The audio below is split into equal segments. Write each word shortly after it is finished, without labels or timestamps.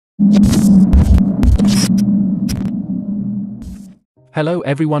Hello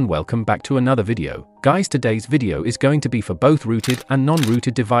everyone, welcome back to another video. Guys, today's video is going to be for both rooted and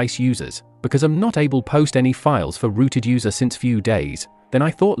non-rooted device users, because I'm not able to post any files for rooted user since few days. Then I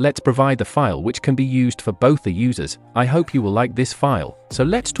thought let's provide the file which can be used for both the users. I hope you will like this file. So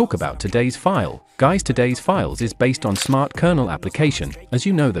let's talk about today's file. Guys, today's files is based on Smart Kernal application, as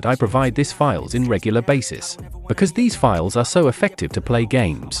you know that I provide these files in regular basis. Because these files are so effective to play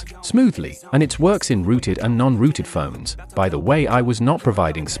games smoothly, and it works in rooted and non-rooted phones. By the way, I was not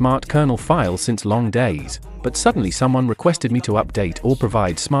providing Smart Kernal files since long days, but suddenly someone requested me to update or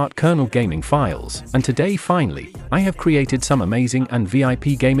provide Smart Kernal gaming files, and today finally, I have created some amazing and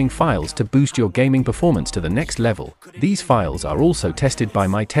VIP gaming files to boost your gaming performance to the next level. These files are also tested by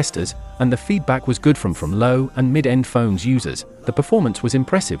my testers, and the feedback was good from low and mid-end phones users. The performance was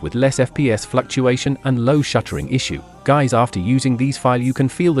impressive with less FPS fluctuation and low shuttering issue. Guys, after using these files you can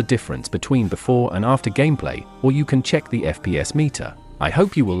feel the difference between before and after gameplay, or you can check the FPS meter. I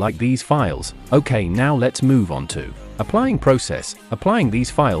hope you will like these files. Okay, now let's move on to applying process. Applying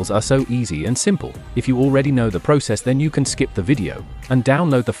these files are so easy and simple. If you already know the process, then you can skip the video and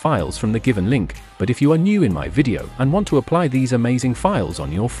download the files from the given link. But if you are new in my video and want to apply these amazing files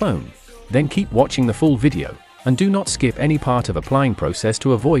on your phone, then keep watching the full video and do not skip any part of applying process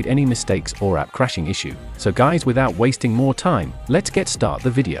to avoid any mistakes or app crashing issue. So guys, without wasting more time, let's get start the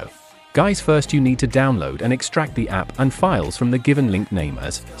video. Guys, first you need to download and extract the app and files from the given link name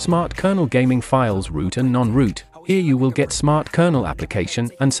as Smart Kernal Gaming Files Root and Non-Root. Here you will get Smart Kernal application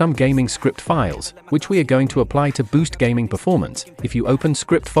and some gaming script files, which we are going to apply to boost gaming performance. If you open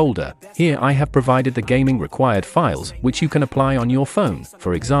script folder, here I have provided the gaming required files which you can apply on your phone.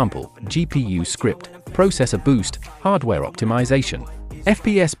 For example, GPU script, processor boost, hardware optimization,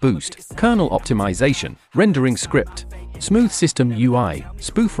 FPS boost, kernel optimization, rendering script, smooth system UI,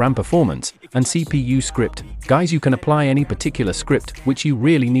 spoof RAM performance, and CPU script. Guys, you can apply any particular script which you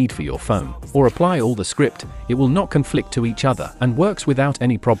really need for your phone, or apply all the script. It will not conflict to each other and works without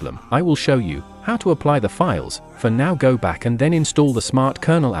any problem. I will show you how to apply the files. For now, go back and then install the Smart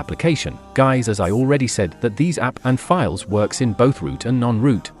Kernal application. Guys, as I already said that these app and files works in both root and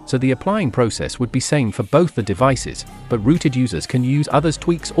non-root, so the applying process would be same for both the devices, but rooted users can use others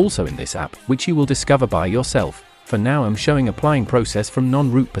tweaks also in this app, which you will discover by yourself. For now I'm showing applying process from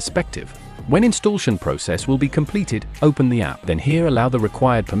non-root perspective. When installation process will be completed, open the app, then here allow the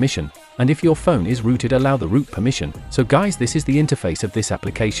required permission, and if your phone is rooted, allow the root permission. So guys, this is the interface of this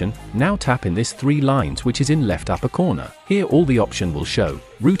application. Now tap in this 3 lines which is in left upper corner. Here all the option will show.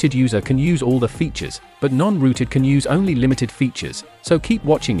 Rooted user can use all the features, but non-rooted can use only limited features. So keep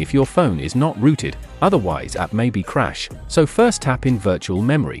watching if your phone is not rooted, otherwise app may be crash. So first tap in virtual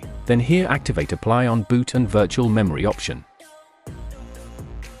memory, then here activate apply on boot and virtual memory option.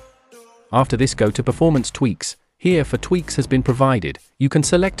 After this go to performance tweaks. Here for tweaks has been provided. You can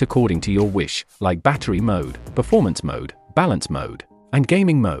select according to your wish, like battery mode, performance mode, balance mode, and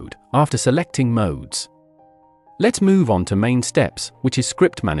gaming mode, after selecting modes. Let's move on to main steps, which is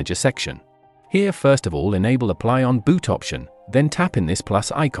script manager section. Here first of all enable apply on boot option, then tap in this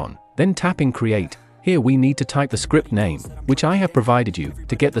plus icon, then tap in create. Here we need to type the script name, which I have provided you.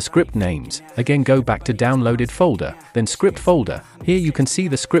 To get the script names, again go back to downloaded folder, then script folder. Here you can see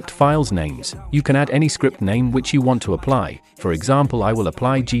the script files names. You can add any script name which you want to apply. For example, I will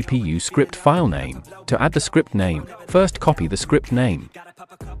apply GPU script file name. To add the script name, first copy the script name.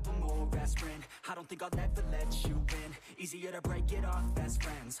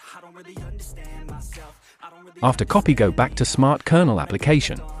 After copy, go back to Smart Kernal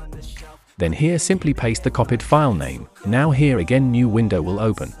application. Then here simply paste the copied file name. Now here again new window will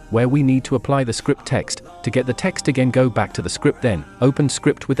open, where we need to apply the script text. To get the text again go back to the script, then open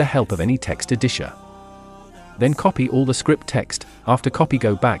script with the help of any text editor. Then copy all the script text. After copy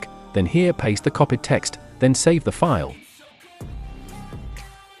go back, then here paste the copied text, then save the file.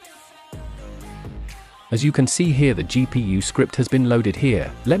 As you can see here the GPU script has been loaded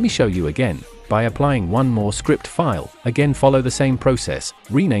here. Let me show you again. By applying one more script file, again follow the same process,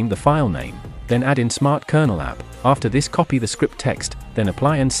 rename the file name, then add in Smart Kernal app. After this copy the script text, then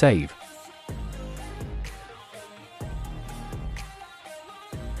apply and save.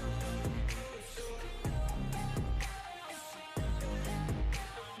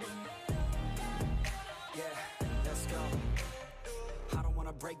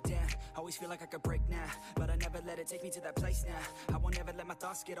 Always feel like I could break now, but I never let it take me to that place now. I won't ever let my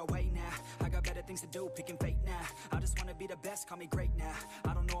thoughts get away now. I got better things to do, picking fate now. I just wanna be the best, call me great now.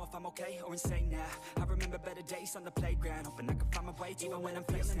 I don't know if I'm okay or insane now. I remember better days on the playground, hoping I can find my way. Even when I'm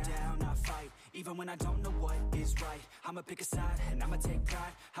feeling down, I fight. Even when I don't know what is right, I'ma pick a side and I'ma take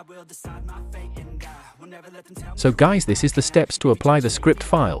pride. I will decide my fate and I will never let them tell me. So guys, this is the steps to apply the script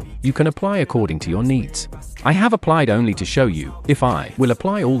file. You can apply according to your needs. I have applied only to show you. If I will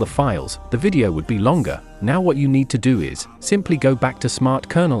apply all the files, the video would be longer. Now what you need to do is simply go back to Smart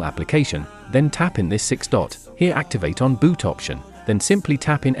Kernal application, then tap in this 6 dot, here activate on boot option, then simply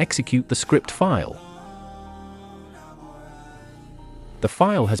tap in execute the script file. The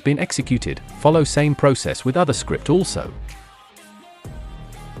file has been executed. Follow same process with other script also.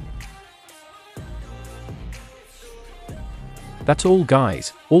 That's all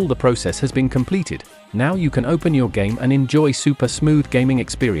guys, all the process has been completed. Now you can open your game and enjoy super smooth gaming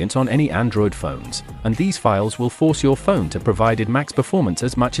experience on any Android phones. And these files will force your phone to provide max performance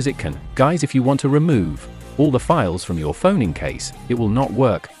as much as it can. Guys, if you want to remove all the files from your phone in case it will not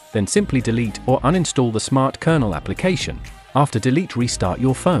work, then simply delete or uninstall the Smart Kernal application. After delete, restart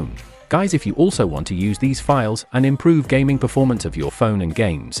your phone. Guys, if you also want to use these files and improve gaming performance of your phone and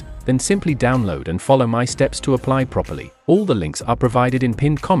games, then simply download and follow my steps to apply properly. All the links are provided in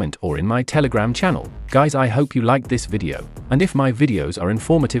pinned comment or in my Telegram channel. Guys, I hope you liked this video, and if my videos are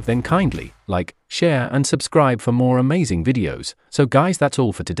informative then kindly like, share and subscribe for more amazing videos. So guys, that's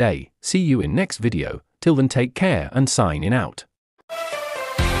all for today. See you in next video. Till then, take care and sign in out.